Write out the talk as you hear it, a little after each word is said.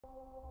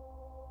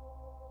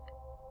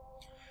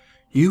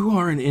You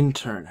are an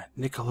intern at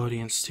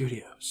Nickelodeon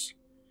Studios.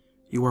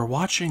 You are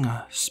watching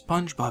a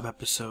SpongeBob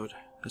episode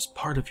as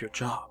part of your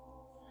job.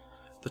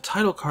 The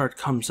title card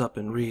comes up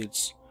and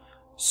reads,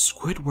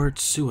 Squidward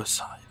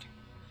Suicide.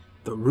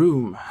 The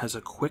room has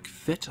a quick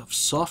fit of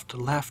soft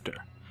laughter.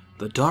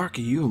 The dark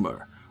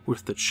humor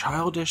with the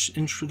childish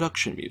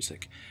introduction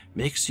music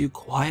makes you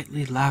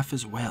quietly laugh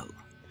as well.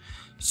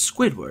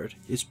 Squidward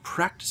is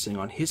practicing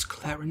on his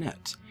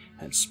clarinet,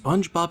 and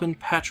SpongeBob and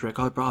Patrick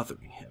are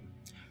bothering him.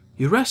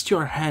 You rest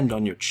your hand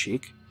on your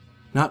cheek,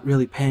 not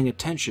really paying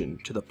attention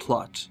to the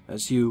plot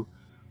as you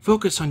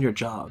focus on your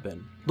job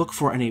and look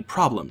for any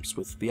problems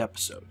with the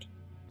episode.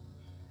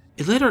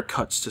 It later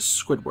cuts to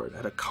Squidward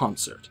at a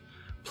concert,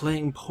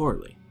 playing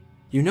poorly.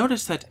 You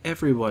notice that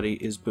everybody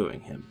is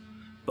booing him.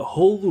 The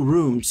whole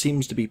room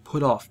seems to be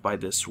put off by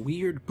this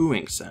weird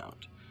booing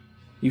sound.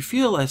 You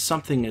feel as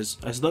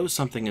though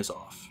something is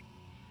off,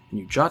 and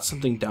you jot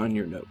something down in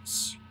your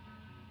notes.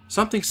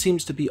 Something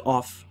seems to be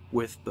off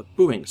with the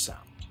booing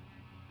sound.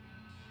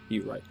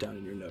 You write down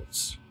in your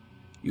notes.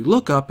 You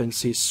look up and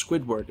see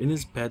Squidward in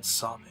his bed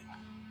sobbing.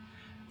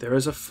 There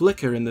is a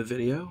flicker in the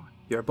video.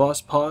 Your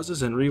boss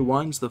pauses and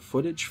rewinds the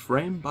footage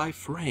frame by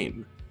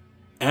frame.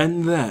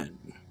 And then...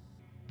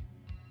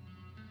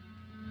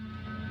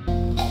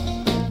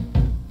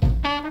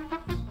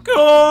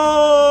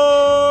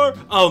 Gore!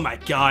 Oh my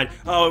god.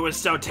 Oh, it was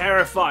so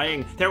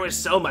terrifying. There was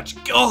so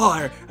much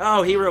gore.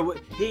 Oh, he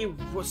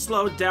was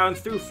slowed down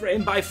through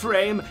frame by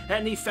frame,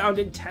 and he found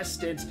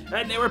intestines,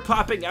 and they were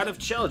popping out of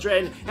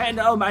children, and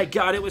oh my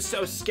god, it was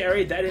so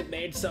scary that it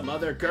made some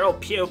other girl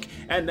puke,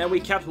 and then we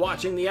kept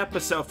watching the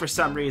episode for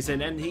some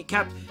reason, and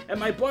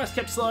my boss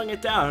kept slowing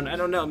it down. I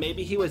don't know,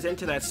 maybe he was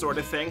into that sort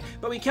of thing,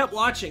 but we kept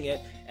watching it.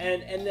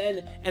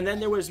 And then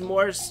there was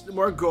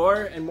more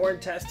gore and more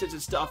intestines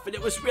and stuff, and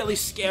it was really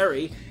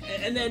scary.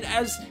 And then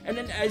as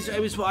I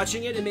was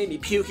watching it, it made me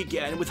puke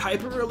again with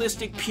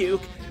hyper-realistic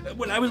puke.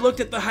 When I looked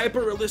at the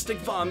hyper-realistic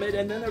vomit,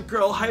 and then a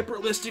girl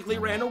hyper-realistically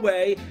ran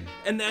away,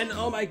 and then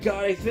oh my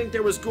god, I think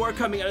there was gore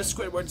coming out of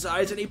Squidward's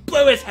eyes, and he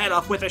blew his head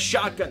off with a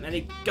shotgun, and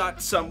he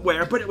got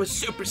somewhere, but it was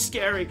super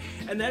scary.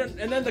 And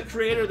then the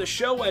creator of the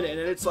show went in,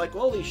 and it's like,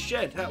 holy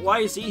shit,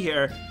 why is he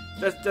here?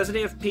 Doesn't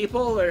he have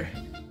people or?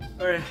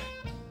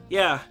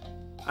 Yeah,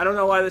 I don't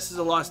know why this is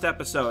a lost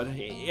episode.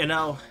 You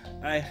know,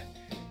 now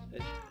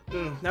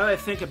that I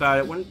think about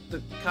it, wouldn't the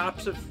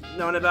cops have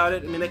known about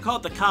it? I mean, they call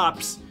it the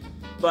cops,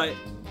 but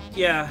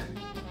yeah,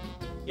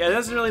 it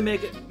doesn't really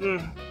make it.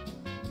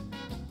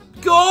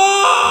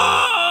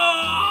 Go!